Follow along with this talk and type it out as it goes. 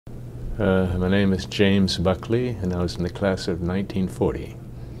My name is James Buckley, and I was in the class of 1940.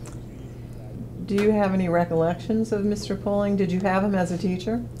 Do you have any recollections of Mr. Pulling? Did you have him as a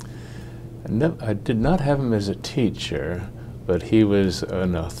teacher? I did not have him as a teacher, but he was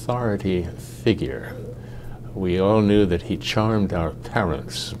an authority figure. We all knew that he charmed our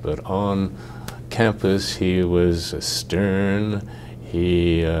parents, but on campus he was stern.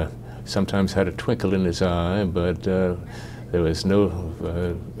 He sometimes had a twinkle in his eye, but there was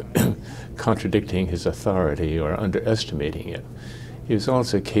no contradicting his authority or underestimating it. He was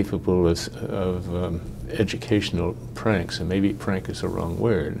also capable of educational pranks, and maybe prank is the wrong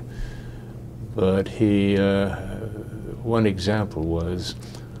word. But he, one example was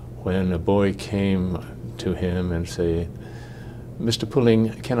when a boy came to him and say, "Mr.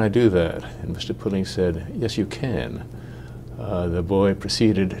 Pulling, can I do that?" And Mr. Pulling said, "Yes, you can." The boy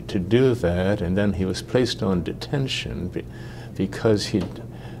proceeded to do that, and then he was placed on detention because he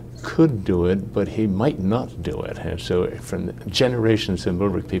could do it, but he might not do it. And so from generations of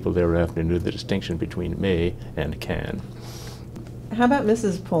Millbrook people thereafter knew the distinction between may and can. How about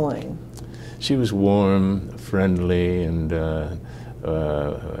Mrs. Pulling? She was warm, friendly, and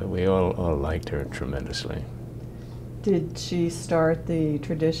we all liked her tremendously. Did she start the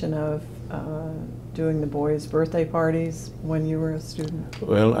tradition of doing the boys' birthday parties when you were a student?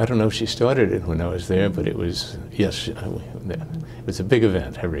 Well, I don't know if she started it when I was there, but it was, yes, it was a big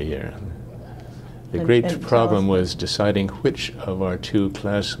event every year. The great problem was deciding which of our two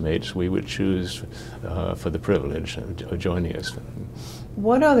classmates we would choose for the privilege of joining us.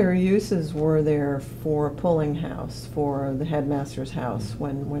 What other uses were there for Pulling House, for the headmaster's house,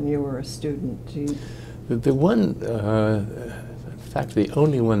 when you were a student? The one, in fact, the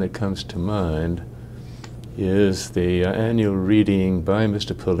only one that comes to mind is the annual reading by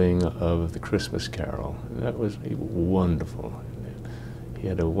Mr. Pulling of the Christmas Carol. That was wonderful. He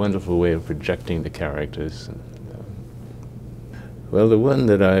had a wonderful way of projecting the characters. Well, the one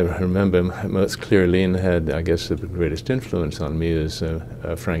that I remember most clearly and had, I guess, the greatest influence on me is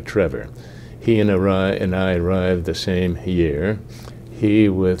Frank Trevor. He and I arrived the same year. He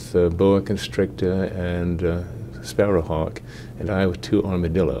with boa constrictor and sparrowhawk, and I with two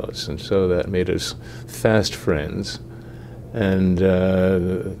armadillos, and so that made us fast friends. And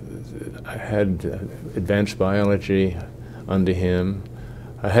I had advanced biology under him.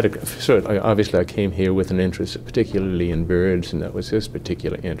 I had obviously I came here with an interest particularly in birds, and that was his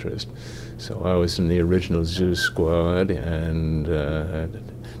particular interest. So I was in the original zoo squad and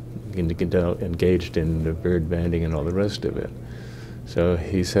engaged in the bird banding and all the rest of it. So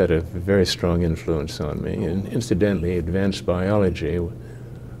he's had a very strong influence on me. And incidentally, advanced biology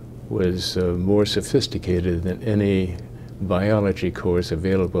was more sophisticated than any biology course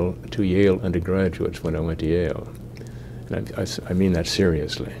available to Yale undergraduates when I went to Yale. And I mean that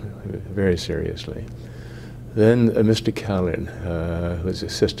seriously, very seriously. Then Mr. Callard, who was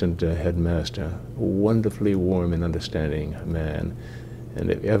assistant headmaster, wonderfully warm and understanding man. And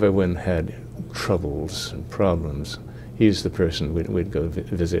if everyone had troubles and problems, he's the person we'd go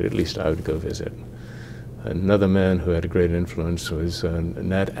visit, at least I would go visit. Another man who had a great influence was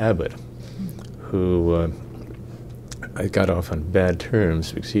Nat Abbott, who I got off on bad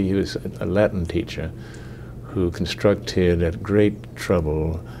terms because he was a Latin teacher who constructed at great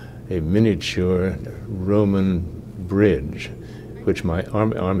trouble a miniature Roman bridge, which my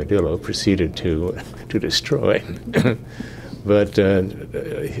armadillo proceeded to destroy. But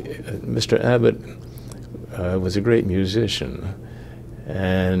Mr. Abbott was a great musician,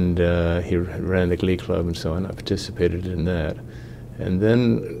 and he ran the glee club and so on. I participated in that. And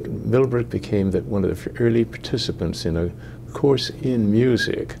then Millbrook became one of the early participants in a course in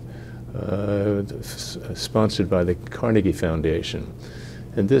music sponsored by the Carnegie Foundation.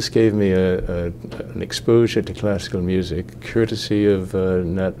 And this gave me an exposure to classical music, courtesy of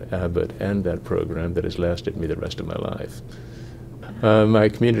Nat Abbott and that program that has lasted me the rest of my life. My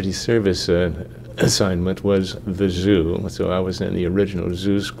community service assignment was the zoo, so I was in the original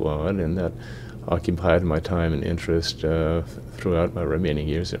zoo squad, and that occupied my time and interest throughout my remaining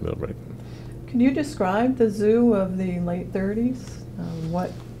years at Millbrook. Can you describe the zoo of the late 30s?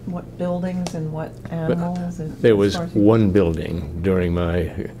 What buildings and what animals? There was one building during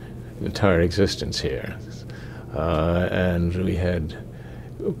my entire existence here, and we had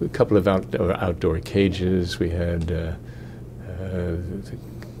a couple of outdoor cages. We had a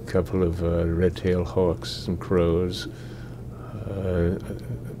couple of red-tailed hawks, some crows,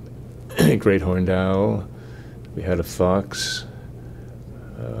 a great horned owl. We had a fox.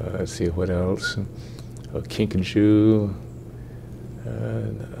 Let's see what else. A kinkajou.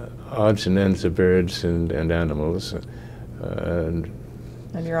 Odds and ends of birds and animals. And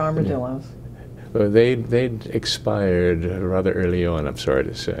And your armadillos? Well, they'd expired rather early on, I'm sorry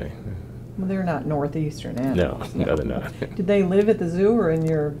to say. Well, they're not northeastern No, animals. no, they're not. Did they live at the zoo or in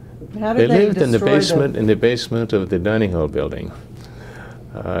your, how They did they lived in the destroy basement, in the basement of the dining hall building.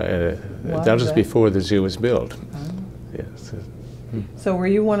 That was before the zoo was built. Oh. Yes. So were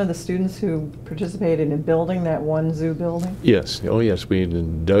you one of the students who participated in building that one zoo building? Yes. Oh, yes. We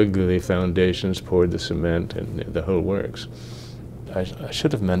dug the foundations, poured the cement, and the whole works. I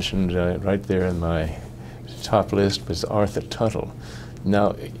should have mentioned right there in my top list was Arthur Tuttle.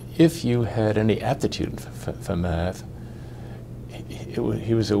 Now, if you had any aptitude for math,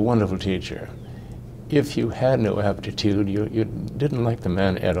 he was a wonderful teacher. If you had no aptitude, you didn't like the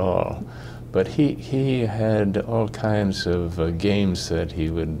man at all. But he had all kinds of games that he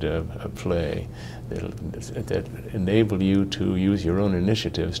would play that enable you to use your own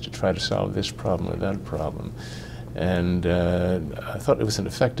initiatives to try to solve this problem or that problem. And I thought it was an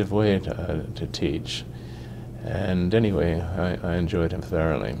effective way to teach. And anyway, I enjoyed him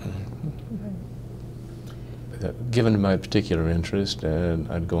thoroughly. Given my particular interest,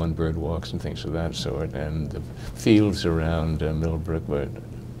 I'd go on bird walks and things of that sort, and the fields around Millbrook were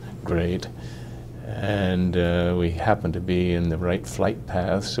great. And we happened to be in the right flight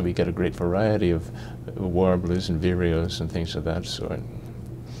path, so we get a great variety of warblers and vireos and things of that sort.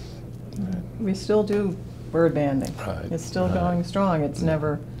 We still do bird banding. Right. It's still going strong. It's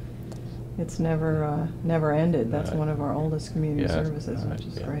never ended. That's one of our oldest community services, which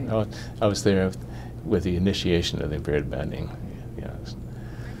is great. I was there with the initiation of the bird banding. Yes.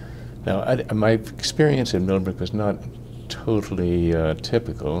 Now, my experience in Millbrook was not totally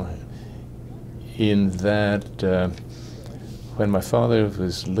typical, in that when my father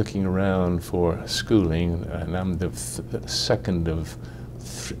was looking around for schooling, and I'm the second of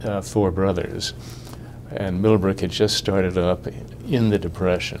four brothers, and Millbrook had just started up in the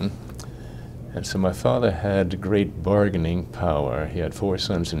Depression, and so my father had great bargaining power. He had 4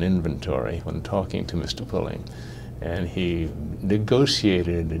 sons in inventory when talking to Mr. Pulling, and he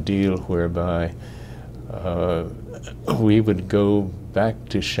negotiated a deal whereby we would go back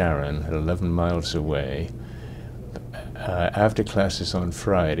to Sharon, 11 miles away, after classes on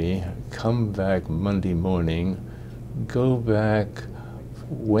Friday, come back Monday morning, go back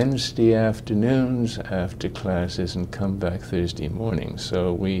Wednesday afternoons after classes, and come back Thursday morning.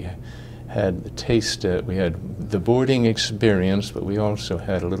 So we had the taste, we had the boarding experience, but we also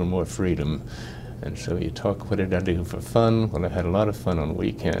had a little more freedom. And so you talk, what did I do for fun? Well, I had a lot of fun on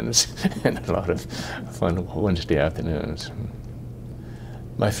weekends and a lot of fun Wednesday afternoons.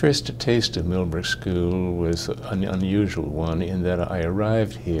 My first taste of Millbrook School was an unusual one in that I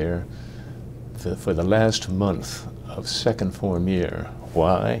arrived here for the last month of second form year.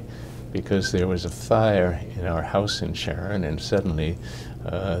 Why? Because there was a fire in our house in Sharon, and suddenly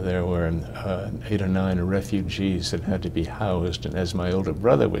there were 8 or 9 refugees that had to be housed, and as my older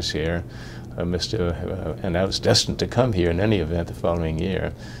brother was here, and I was destined to come here in any event the following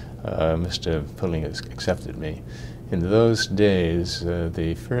year, Mr. Pulling accepted me. In those days,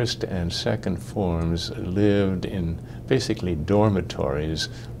 the first and second forms lived in basically dormitories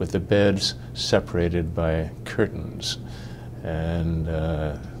with the beds separated by curtains. And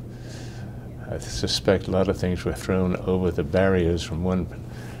I suspect a lot of things were thrown over the barriers from one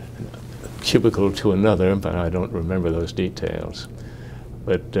cubicle to another, but I don't remember those details.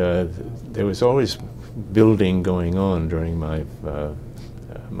 But there was always building going on during my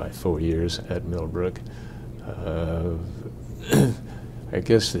 4 years at Millbrook. I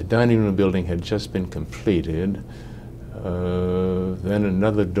guess the dining room building had just been completed. Then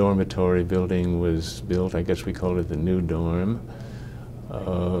another dormitory building was built. I guess we called it the new dorm.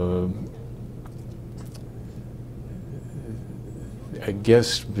 I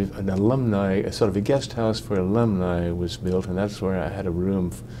guess an alumni, sort of a guest house for alumni was built, and that's where I had a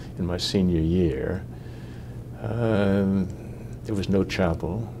room in my senior year. There was no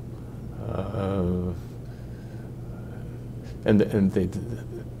chapel. And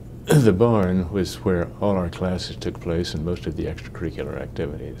the barn was where all our classes took place and most of the extracurricular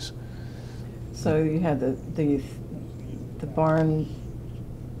activities. So you had the barn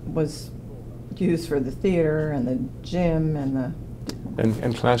was used for the theater and the gym and the...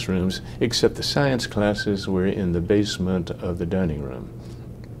 And classrooms, except the science classes were in the basement of the dining room.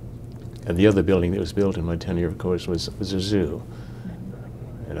 And the other building that was built in my tenure, of course, was a zoo.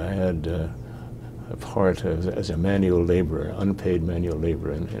 And I had a part as a manual laborer, unpaid manual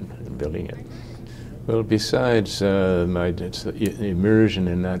laborer in building it. Well, besides my immersion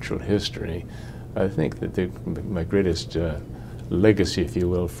in natural history, I think that my greatest legacy, if you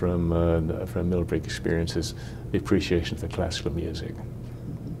will, from Millbrook experience is the appreciation for classical music.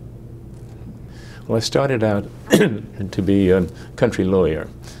 Well, I started out to be a country lawyer.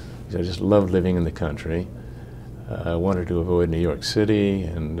 I just loved living in the country. I wanted to avoid New York City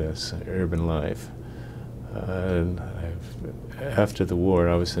and urban life. After the war,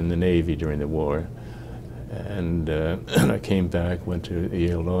 I was in the Navy during the war, and I came back, went to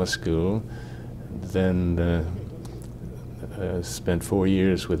Yale Law School, then spent 4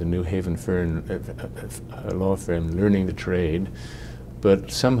 years with a New Haven firm, a law firm, learning the trade.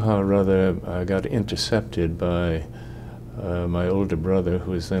 But somehow or other, I got intercepted by my older brother,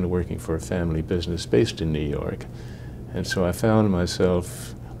 who was then working for a family business based in New York. And so I found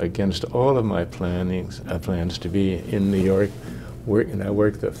myself, against all of my plans to be in New York, and I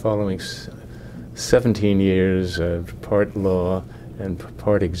worked the following 17 years, part law and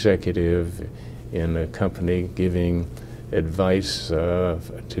part executive in a company giving advice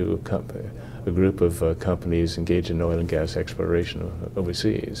to a group of companies engaged in oil and gas exploration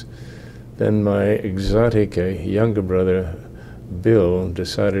overseas. Then my exotic younger brother, Bill,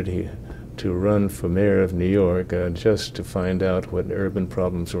 decided to run for mayor of New York just to find out what urban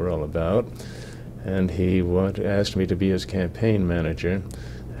problems were all about. And he asked me to be his campaign manager,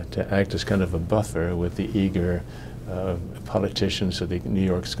 to act as kind of a buffer with the eager politicians of the New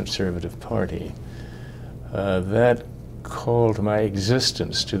York's Conservative Party. That called my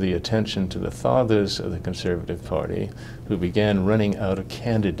existence to the attention to the fathers of the Conservative Party, who began running out of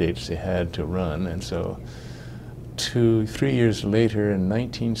candidates they had to run. And so 3 years later, in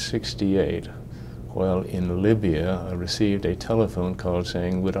 1968, while in Libya, I received a telephone call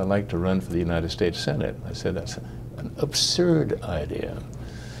saying, would I like to run for the United States Senate? I said, that's an absurd idea.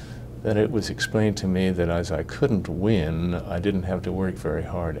 Then it was explained to me that as I couldn't win, I didn't have to work very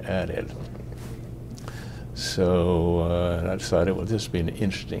hard at it. So I decided, well, this would be an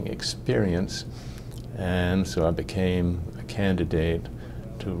interesting experience. And so I became a candidate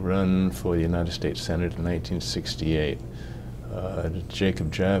to run for the United States Senate in 1968. Jacob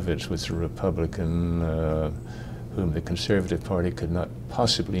Javits was a Republican whom the Conservative Party could not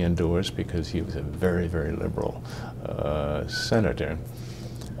possibly endorse because he was a very, very liberal senator.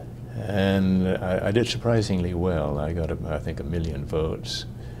 And I did surprisingly well. I got, I think, 1 million votes.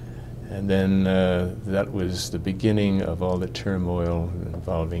 And then that was the beginning of all the turmoil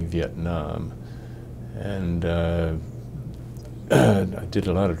involving Vietnam. And I did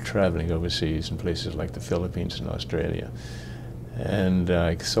a lot of traveling overseas in places like the Philippines and Australia. And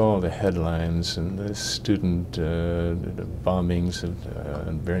I saw the headlines and the student bombings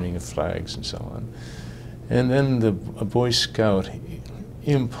and burning of flags and so on. And then a Boy Scout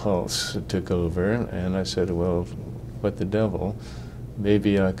impulse took over, and I said, well, what the devil?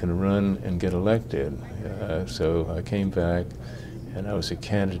 Maybe I can run and get elected. So I came back, and I was a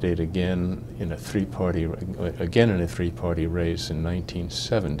candidate again in a three-party race in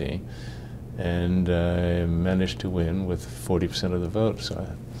 1970, and I managed to win with 40% of the vote. So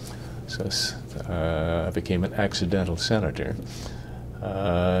I became an accidental senator.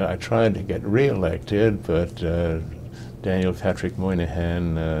 I tried to get re-elected, but Daniel Patrick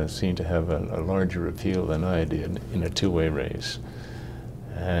Moynihan seemed to have a larger appeal than I did in a two-way race.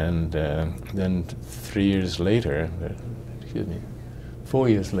 And then 4 years later,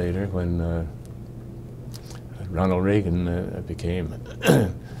 when Ronald Reagan became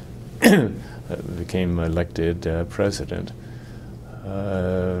elected president,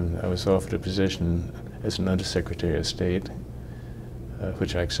 I was offered a position as an Undersecretary of State,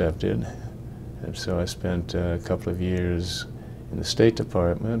 which I accepted. And so I spent a couple of years in the State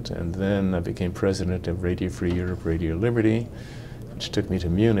Department, and then I became president of Radio Free Europe, Radio Liberty, which took me to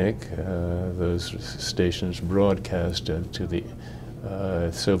Munich. Those stations broadcast to the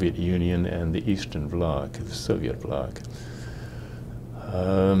Soviet Union and the Eastern Bloc, the Soviet Bloc.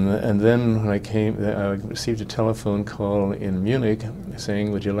 And then when I received a telephone call in Munich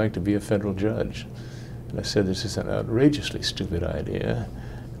saying, would you like to be a federal judge? And I said, this is an outrageously stupid idea.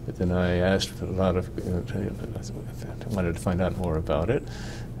 But then I asked for a lot of, I wanted to find out more about it.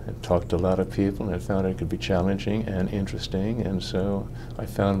 I talked to a lot of people, and I found it could be challenging and interesting, and so I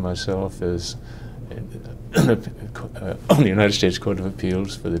found myself as on the United States Court of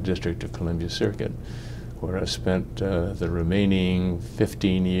Appeals for the District of Columbia Circuit, where I spent the remaining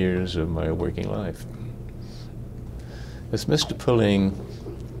 15 years of my working life. As Mr. Pulling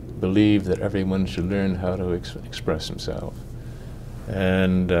believed that everyone should learn how to express himself.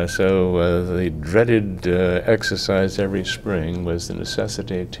 And so the dreaded exercise every spring was the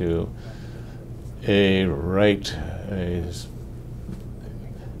necessity to write a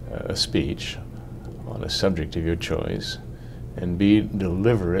speech on a subject of your choice and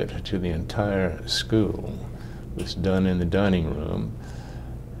deliver it to the entire school. It was done in the dining room.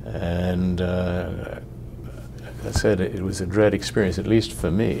 And I said it was a dread experience, at least for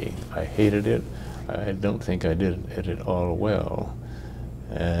me. I hated it. I don't think I did it at all well.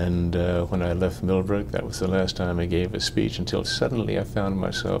 And when I left Millbrook, that was the last time I gave a speech, until suddenly I found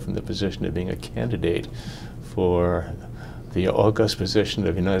myself in the position of being a candidate for the august position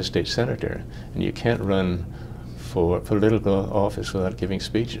of United States Senator. And you can't run for political office without giving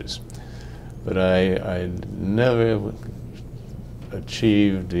speeches. But I never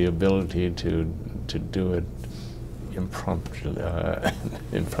achieved the ability to do it impromptu.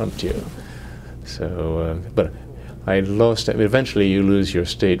 So, but I lost, I mean, eventually you lose your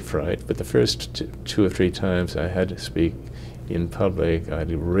stage fright, but the first two or three times I had to speak in public,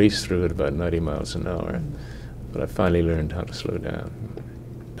 I'd race through at about 90 miles an hour, but I finally learned how to slow down.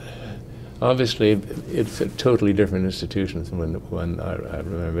 Obviously, it's a totally different institution than when I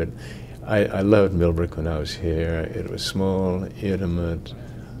remember it. I loved Millbrook when I was here. It was small, intimate,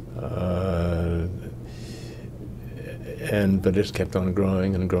 but it kept on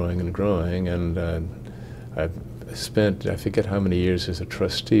growing and growing and growing, and I spent, I forget how many years as a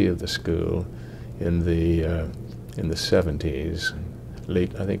trustee of the school in the 70s,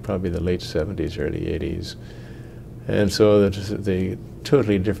 I think probably the late 70s, early 80s. And so the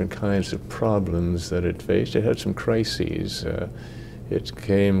totally different kinds of problems that it faced. It had some crises. It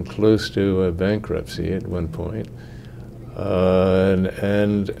came close to a bankruptcy at one point.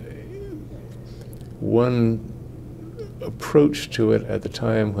 And one approach to it at the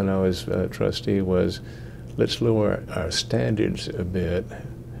time when I was trustee was, let's lower our standards a bit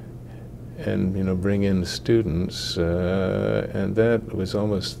and, you know, bring in students, and that was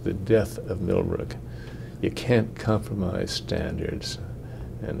almost the death of Millbrook. You can't compromise standards,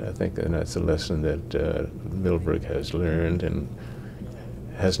 and I think that's a lesson that Millbrook has learned and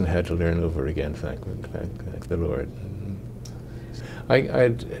hasn't had to learn over again, thank the Lord.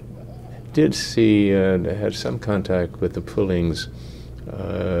 I did see, had some contact with the Pullings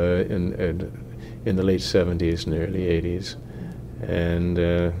in the late 70s and early 80s, and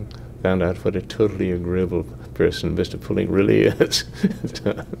found out what a totally agreeable person Mr. Pulling really is.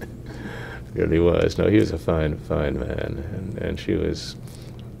 Really was. No, he was a fine, fine man, and she was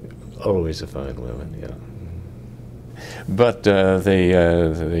always a fine woman, yeah. But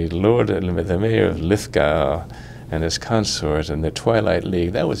the Lord, the mayor of Lithgow and his consort and the Twilight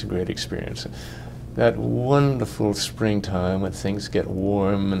League, that was a great experience. That wonderful springtime when things get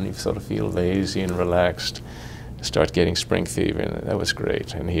warm and you sort of feel lazy and relaxed, start getting spring fever, and that was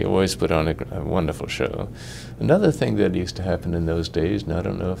great. And he always put on a wonderful show. Another thing that used to happen in those days, and I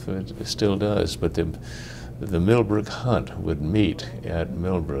don't know if it still does, but the Millbrook Hunt would meet at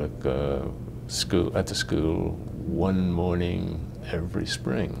Millbrook school, at the school, one morning every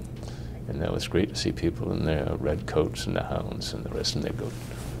spring. And that was great to see people in their red coats and the hounds and the rest, and they'd go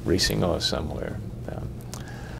racing off somewhere.